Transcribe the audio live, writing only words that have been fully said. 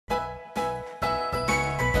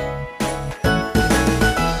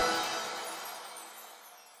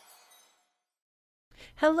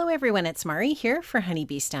Hello everyone, it's Mari here for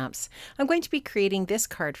Honeybee Stamps. I'm going to be creating this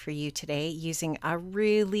card for you today using a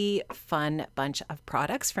really fun bunch of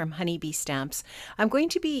products from Honeybee Stamps. I'm going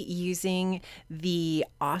to be using the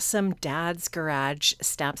awesome Dad's Garage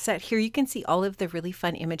stamp set. Here you can see all of the really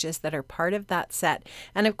fun images that are part of that set.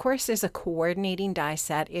 And of course there's a coordinating die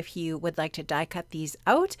set if you would like to die cut these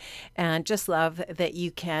out, and just love that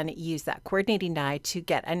you can use that coordinating die to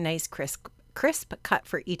get a nice crisp cut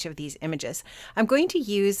for each of these images. I'm going to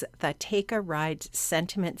use the Take a Ride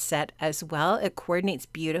sentiment set as well. It coordinates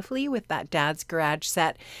beautifully with that Dad's Garage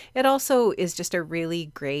set. It also is just a really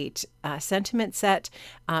great sentiment set.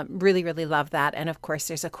 Really love that. And of course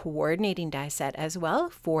there's a coordinating die set as well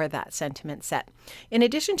for that sentiment set. In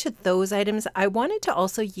addition to those items, I wanted to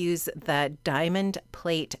also use the diamond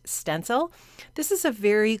plate stencil. This is a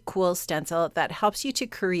very cool stencil that helps you to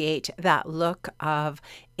create that look of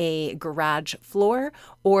a garage floor,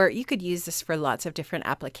 or you could use this for lots of different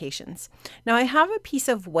applications. Now I have a piece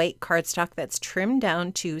of white cardstock that's trimmed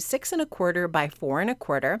down to 6 1/4 by 4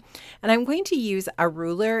 1/4, and I'm going to use a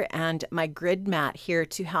ruler and my grid mat here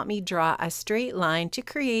to help me draw a straight line to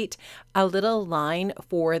create a little line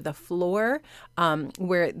for the floor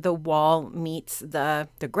where the wall meets the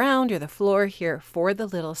ground or the floor here for the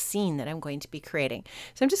little scene that I'm going to be creating.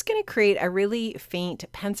 So I'm just going to create a really faint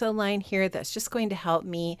pencil line here that's just going to help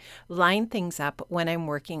me line things up when I'm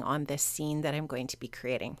working on this scene that I'm going to be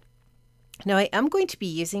creating. Now I am going to be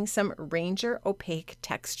using some Ranger opaque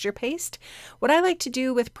texture paste. What I like to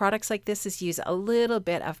do with products like this is use a little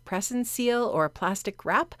bit of press and seal or plastic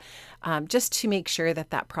wrap just to make sure that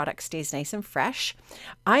that product stays nice and fresh.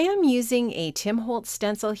 I am using a Tim Holtz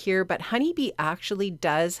stencil here, but Honeybee actually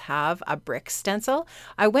does have a brick stencil.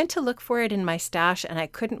 I went to look for it in my stash and I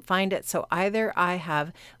couldn't find it, so either I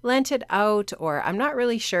have lent it out or I'm not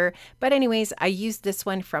really sure. But anyways, I used this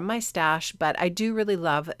one from my stash, but I do really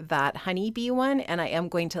love that Honeybee one, and I am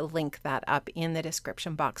going to link that up in the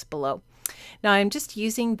description box below. Now I'm just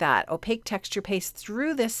using that opaque texture paste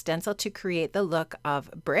through this stencil to create the look of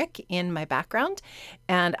brick in my background,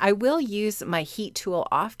 and I will use my heat tool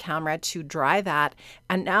off camera to dry that.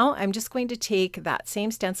 And now I'm just going to take that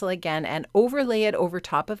same stencil again and overlay it over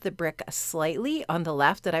top of the brick slightly on the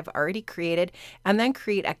left that I've already created, and then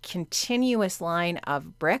create a continuous line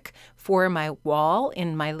of brick for my wall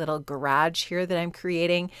in my little garage here that I'm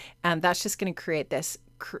creating. And that's just going to create this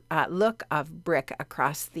look of brick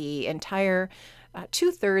across the entire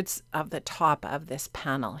 2/3 of the top of this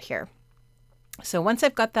panel here. So once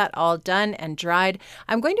I've got that all done and dried,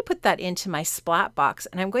 I'm going to put that into my splat box,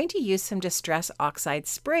 and I'm going to use some Distress Oxide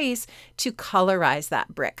sprays to colorize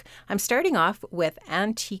that brick. I'm starting off with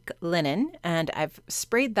Antique linen, and I've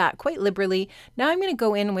sprayed that quite liberally. Now I'm going to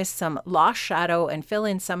go in with some Lost Shadow and fill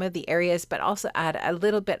in some of the areas, but also add a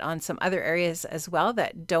little bit on some other areas as well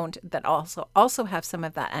that also have some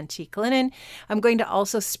of that antique linen. I'm going to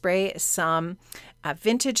also spray some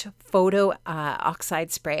vintage photo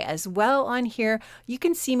oxide spray as well on here. You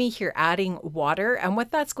can see me here adding water, and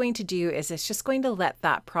what that's going to do is it's just going to let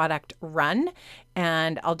that product run,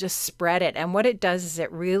 and I'll just spread it. And what it does is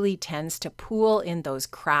it really tends to pool in those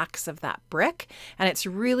cracks of that brick, and it's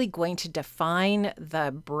really going to define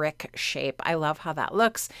the brick shape. I love how that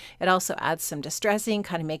looks. It also adds some distressing,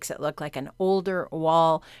 kind of makes it look like an older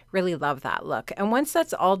wall. Really love that look. And once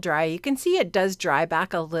that's all dry, you can see it does dry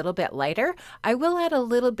back a little bit lighter. I will add a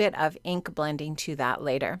little bit of ink blending to that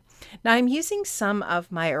later. Now I'm using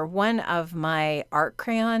one of my art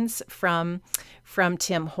crayons from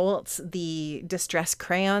Tim Holtz, the Distress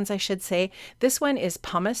crayons, I should say. This one is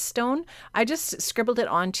Pumice stone. I just scribbled it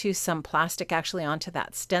onto some plastic, actually onto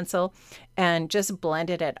that stencil, and just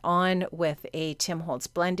blended it on with a Tim Holtz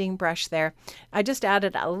blending brush there. I just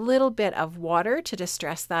added a little bit of water to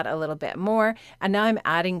distress that a little bit more, and now I'm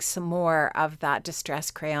adding some more of that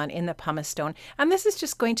Distress crayon in the Pumice stone. And this is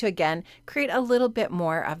just going to, again, create a little bit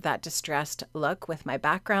more of that distressed look with my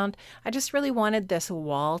background. I just really wanted this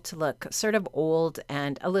wall to look sort of old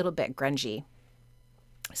and a little bit grungy.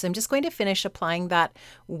 So I'm just going to finish applying that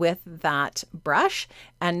with that brush,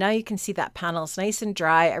 and now you can see that panel's nice and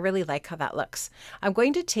dry. I really like how that looks. I'm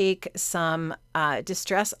going to take some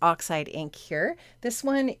Distress Oxide ink here. This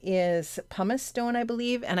one is Pumice stone, I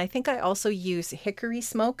believe, and I think I also use Hickory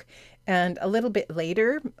smoke, and a little bit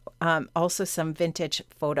later also some vintage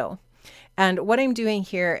photo. And what I'm doing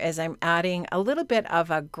here is I'm adding a little bit of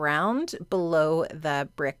a ground below the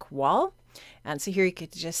brick wall. And so here you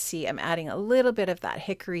could just see I'm adding a little bit of that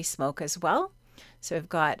hickory smoke as well. So I've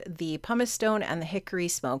got the pumice stone and the hickory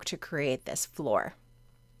smoke to create this floor.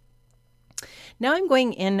 Now I'm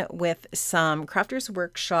going in with some Crafter's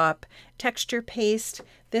Workshop texture paste.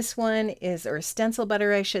 This one is, or stencil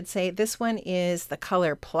butter I should say, this one is the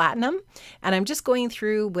color Platinum. And I'm just going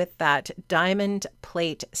through with that diamond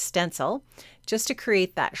plate stencil just to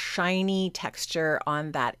create that shiny texture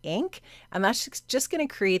on that ink. And that's just going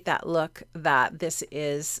to create that look that this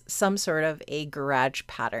is some sort of a garage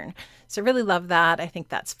pattern. So I really love that. I think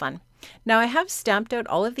that's fun. Now I have stamped out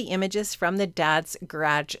all of the images from the Dad's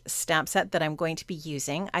Garage stamp set that I'm going to be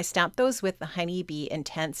using. I stamped those with the Honeybee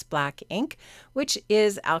Intense Black ink, which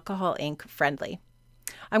is alcohol ink friendly.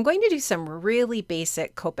 I'm going to do some really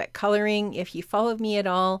basic Copic coloring. If you follow me at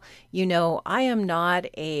all, you know I am not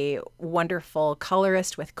a wonderful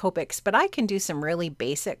colorist with Copics, but I can do some really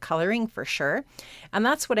basic coloring for sure. And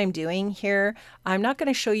that's what I'm doing here. I'm not going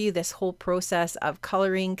to show you this whole process of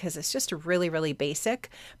coloring because it's just really, really basic,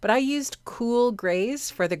 but I used cool grays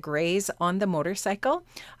for the grays on the motorcycle.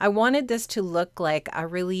 I wanted this to look like a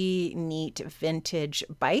really neat vintage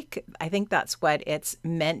bike. I think that's what it's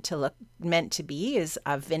meant to be, is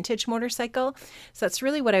a vintage motorcycle. So that's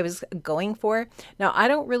really what I was going for. Now, I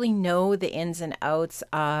don't really know the ins and outs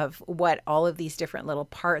of what all of these different little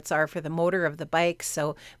parts are for the motor of the bike.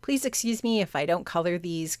 So please excuse me if I don't color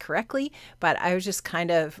these correctly, but I was just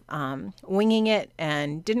kind of winging it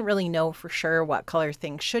and didn't really know for sure what color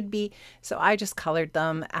things should be. So I just colored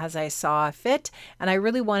them as I saw fit. And I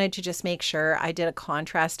really wanted to just make sure I did a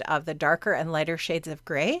contrast of the darker and lighter shades of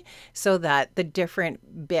gray so that the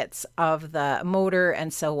different bits of the motor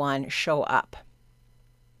and so on show up.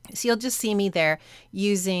 So you'll just see me there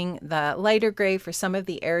using the lighter gray for some of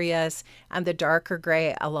the areas and the darker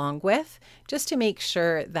gray along with, just to make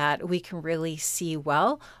sure that we can really see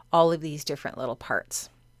well all of these different little parts.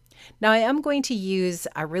 Now I am going to use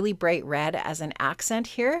a really bright red as an accent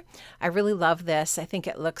here. I really love this. I think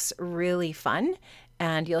it looks really fun.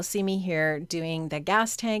 And you'll see me here doing the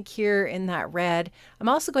gas tank here in that red. I'm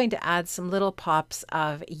also going to add some little pops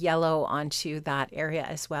of yellow onto that area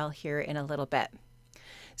as well here in a little bit.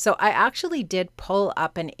 So I actually did pull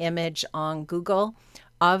up an image on Google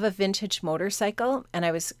of a vintage motorcycle, and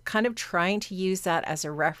I was kind of trying to use that as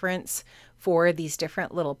a reference for these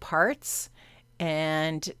different little parts.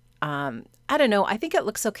 And I don't know, I think it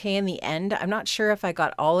looks okay in the end. I'm not sure if I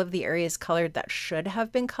got all of the areas colored that should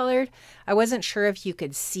have been colored. I wasn't sure if you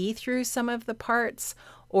could see through some of the parts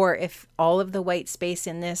or if all of the white space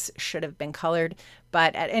in this should have been colored.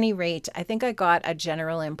 But at any rate, I think I got a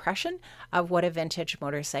general impression of what a vintage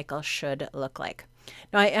motorcycle should look like.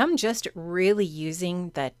 Now I am just really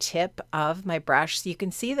using the tip of my brush. So you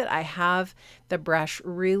can see that I have the brush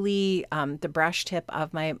really, the brush tip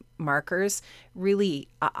of my markers really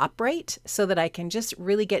upright so that I can just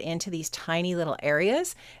really get into these tiny little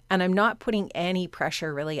areas. And I'm not putting any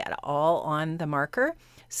pressure really at all on the marker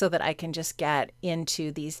so that I can just get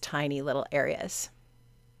into these tiny little areas.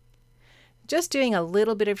 Just doing a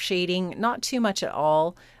little bit of shading, not too much at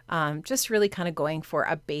all, just really kind of going for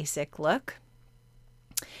a basic look.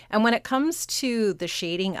 And when it comes to the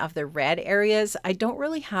shading of the red areas, I don't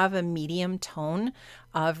really have a medium tone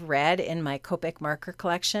of red in my Copic marker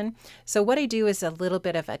collection. So what I do is a little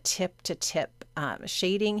bit of a tip to tip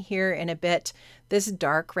shading here in a bit. This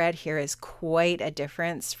dark red here is quite a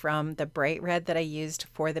difference from the bright red that I used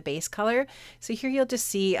for the base color. So here you'll just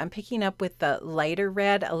see I'm picking up with the lighter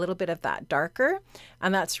red, a little bit of that darker,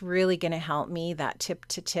 and that's really going to help me, that tip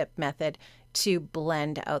to tip method, to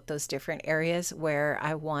blend out those different areas where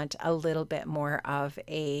I want a little bit more of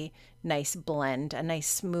a nice blend, a nice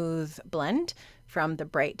smooth blend from the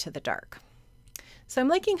bright to the dark. So I'm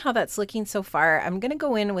liking how that's looking so far. I'm going to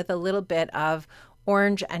go in with a little bit of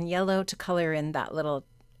orange and yellow to color in that little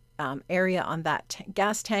area on that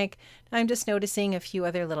gas tank. I'm just noticing a few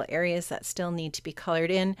other little areas that still need to be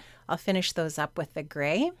colored in. I'll finish those up with the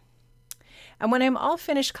gray. And when I'm all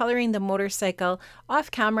finished coloring the motorcycle,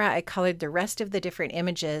 off camera I colored the rest of the different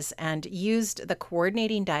images and used the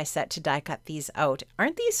coordinating die set to die cut these out.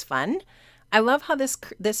 Aren't these fun? I love how this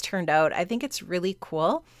turned out. I think it's really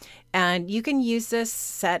cool. And you can use this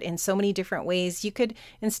set in so many different ways. You could,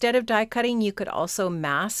 instead of die cutting, you could also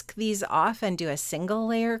mask these off and do a single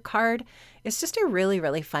layer card. It's just a really,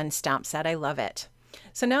 really fun stamp set. I love it.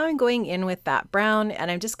 So now I'm going in with that brown,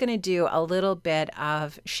 and I'm just going to do a little bit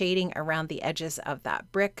of shading around the edges of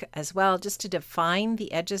that brick as well, just to define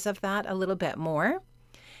the edges of that a little bit more.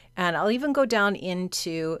 And I'll even go down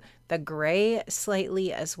into the gray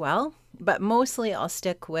slightly as well, but mostly I'll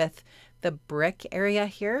stick with the brick area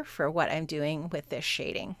here for what I'm doing with this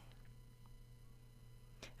shading.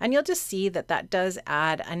 And you'll just see that that does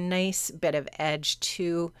add a nice bit of edge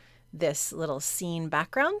to this little scene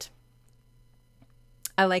background.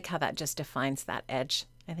 I like how that just defines that edge.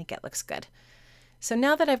 I think it looks good. So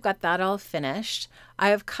now that I've got that all finished, I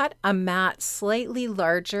have cut a mat slightly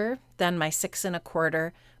larger than my 6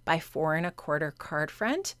 1/4 by 4 1/4 card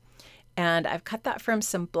front. And I've cut that from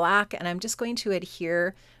some black, and I'm just going to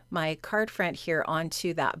adhere my card front here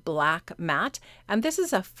onto that black mat. And this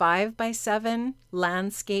is a 5 by 7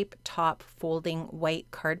 landscape top folding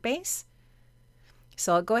white card base.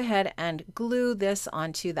 So I'll go ahead and glue this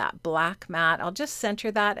onto that black mat. I'll just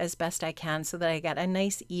center that as best I can so that I get a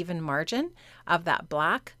nice even margin of that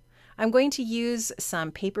black. I'm going to use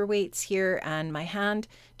some paperweights here and my hand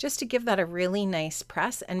just to give that a really nice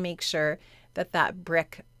press and make sure that that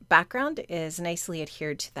brick background is nicely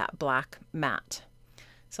adhered to that black mat.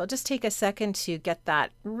 So I'll just take a second to get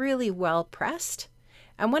that really well pressed.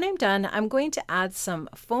 And when I'm done, I'm going to add some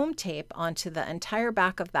foam tape onto the entire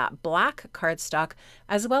back of that black cardstock,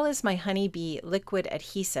 as well as my Honeybee liquid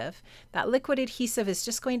adhesive. That liquid adhesive is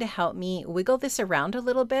just going to help me wiggle this around a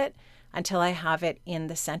little bit until I have it in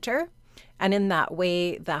the center. And in that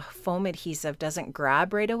way, the foam adhesive doesn't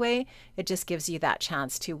grab right away. It just gives you that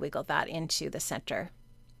chance to wiggle that into the center.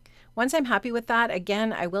 Once I'm happy with that,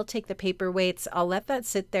 again, I will take the paperweights. I'll let that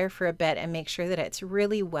sit there for a bit and make sure that it's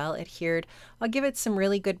really well adhered. I'll give it some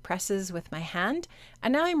really good presses with my hand.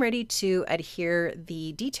 And now I'm ready to adhere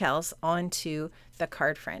the details onto the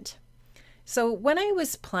card front. So when I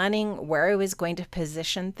was planning where I was going to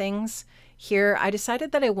position things here, I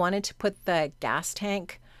decided that I wanted to put the gas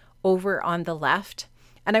tank over on the left.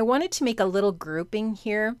 And I wanted to make a little grouping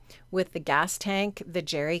here with the gas tank, the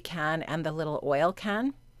jerry can, and the little oil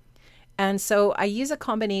can. And so I use a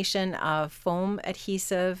combination of foam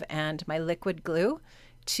adhesive and my liquid glue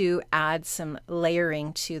to add some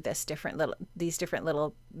layering to these different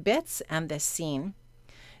little bits and this scene.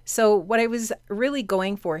 So what I was really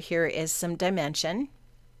going for here is some dimension.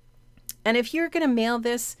 And if you're going to mail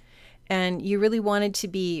this and you really wanted to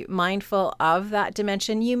be mindful of that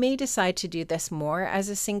dimension, you may decide to do this more as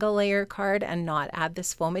a single layer card and not add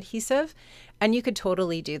this foam adhesive. And you could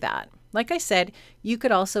totally do that. Like I said, you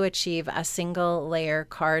could also achieve a single layer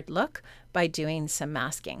card look by doing some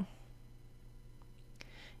masking.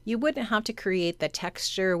 You wouldn't have to create the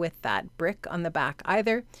texture with that brick on the back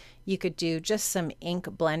either. You could do just some ink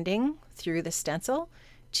blending through the stencil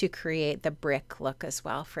to create the brick look as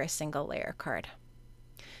well for a single layer card.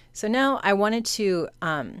 So now I wanted to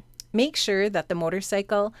make sure that the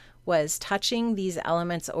motorcycle was touching these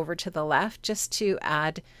elements over to the left, just to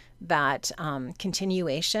add that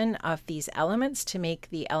continuation of these elements to make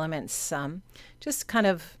the elements just kind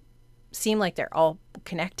of seem like they're all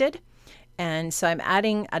connected. And so I'm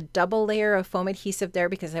adding a double layer of foam adhesive there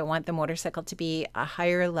because I want the motorcycle to be a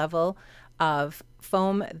higher level of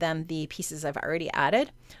foam than the pieces I've already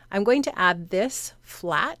added. I'm going to add this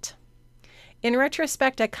flat. In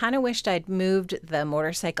retrospect, I kind of wished I'd moved the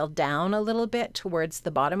motorcycle down a little bit towards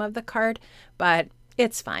the bottom of the card, but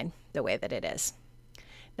it's fine the way that it is.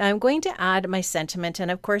 Now I'm going to add my sentiment, and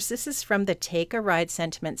of course this is from the Take a Ride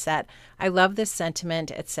sentiment set. I love this sentiment.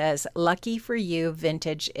 It says, "Lucky for you,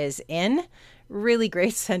 vintage is in." Really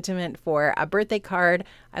great sentiment for a birthday card.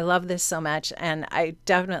 I love this so much, and I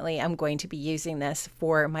definitely am going to be using this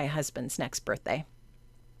for my husband's next birthday.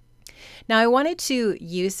 Now I wanted to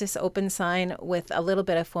use this open sign with a little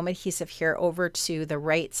bit of foam adhesive here over to the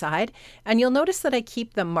right side. And you'll notice that I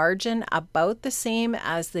keep the margin about the same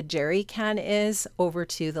as the jerry can is over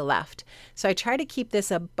to the left. So I try to keep this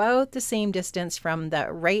about the same distance from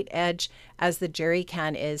the right edge as the jerry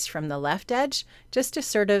can is from the left edge, just to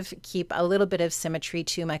sort of keep a little bit of symmetry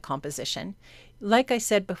to my composition. Like I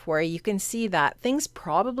said before, you can see that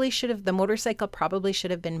the motorcycle probably should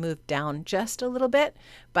have been moved down just a little bit,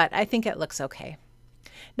 but I think it looks okay.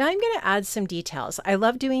 Now I'm going to add some details. I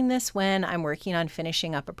love doing this when I'm working on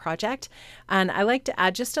finishing up a project, and I like to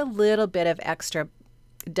add just a little bit of extra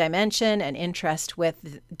dimension and interest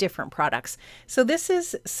with different products. So this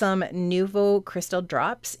is some Nouveau crystal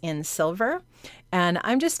drops in silver, and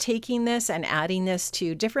I'm just taking this and adding this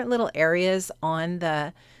to different little areas on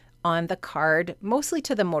the card, mostly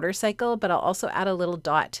to the motorcycle, but I'll also add a little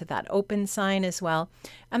dot to that open sign as well.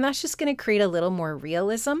 And that's just going to create a little more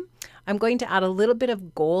realism. I'm going to add a little bit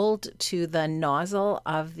of gold to the nozzle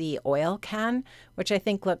of the oil can, which I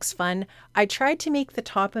think looks fun. I tried to make the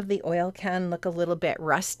top of the oil can look a little bit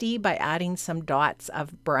rusty by adding some dots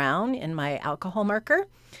of brown in my alcohol marker.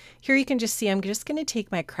 Here you can just see I'm just going to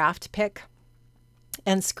take my craft pick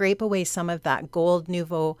and scrape away some of that gold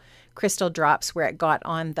Nouveau crystal drops where it got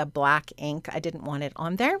on the black ink. I didn't want it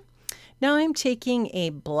on there. Now I'm taking a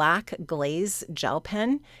black glaze gel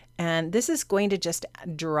pen And this is going to just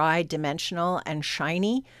dry dimensional and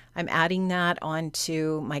shiny. I'm adding that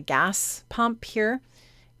onto my gas pump here.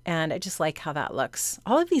 And I just like how that looks.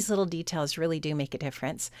 All of these little details really do make a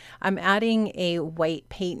difference. I'm adding a white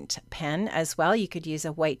paint pen as well. You could use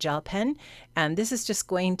a white gel pen. And this is just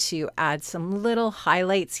going to add some little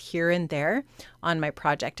highlights here and there on my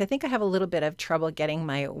project. I think I have a little bit of trouble getting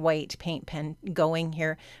my white paint pen going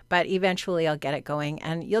here, but eventually I'll get it going.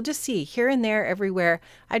 And you'll just see here and there everywhere,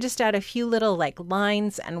 I just add a few little like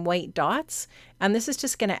lines and white dots. And this is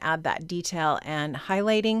just going to add that detail and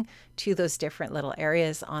highlighting to those different little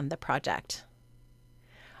areas on the project.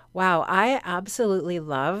 Wow, I absolutely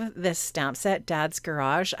love this stamp set, Dad's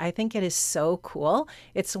Garage. I think it is so cool.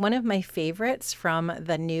 It's one of my favorites from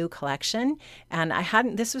the new collection. And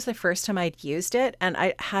this was the first time I'd used it, and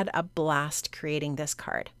I had a blast creating this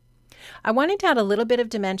card. I wanted to add a little bit of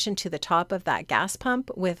dimension to the top of that gas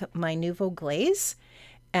pump with my Nouveau glaze.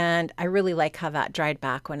 And I really like how that dried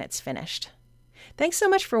back when it's finished. Thanks so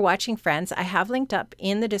much for watching, friends. I have linked up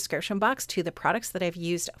in the description box to the products that I've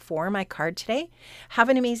used for my card today. Have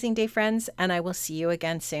an amazing day, friends, and I will see you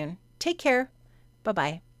again soon. Take care.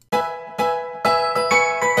 Bye-bye.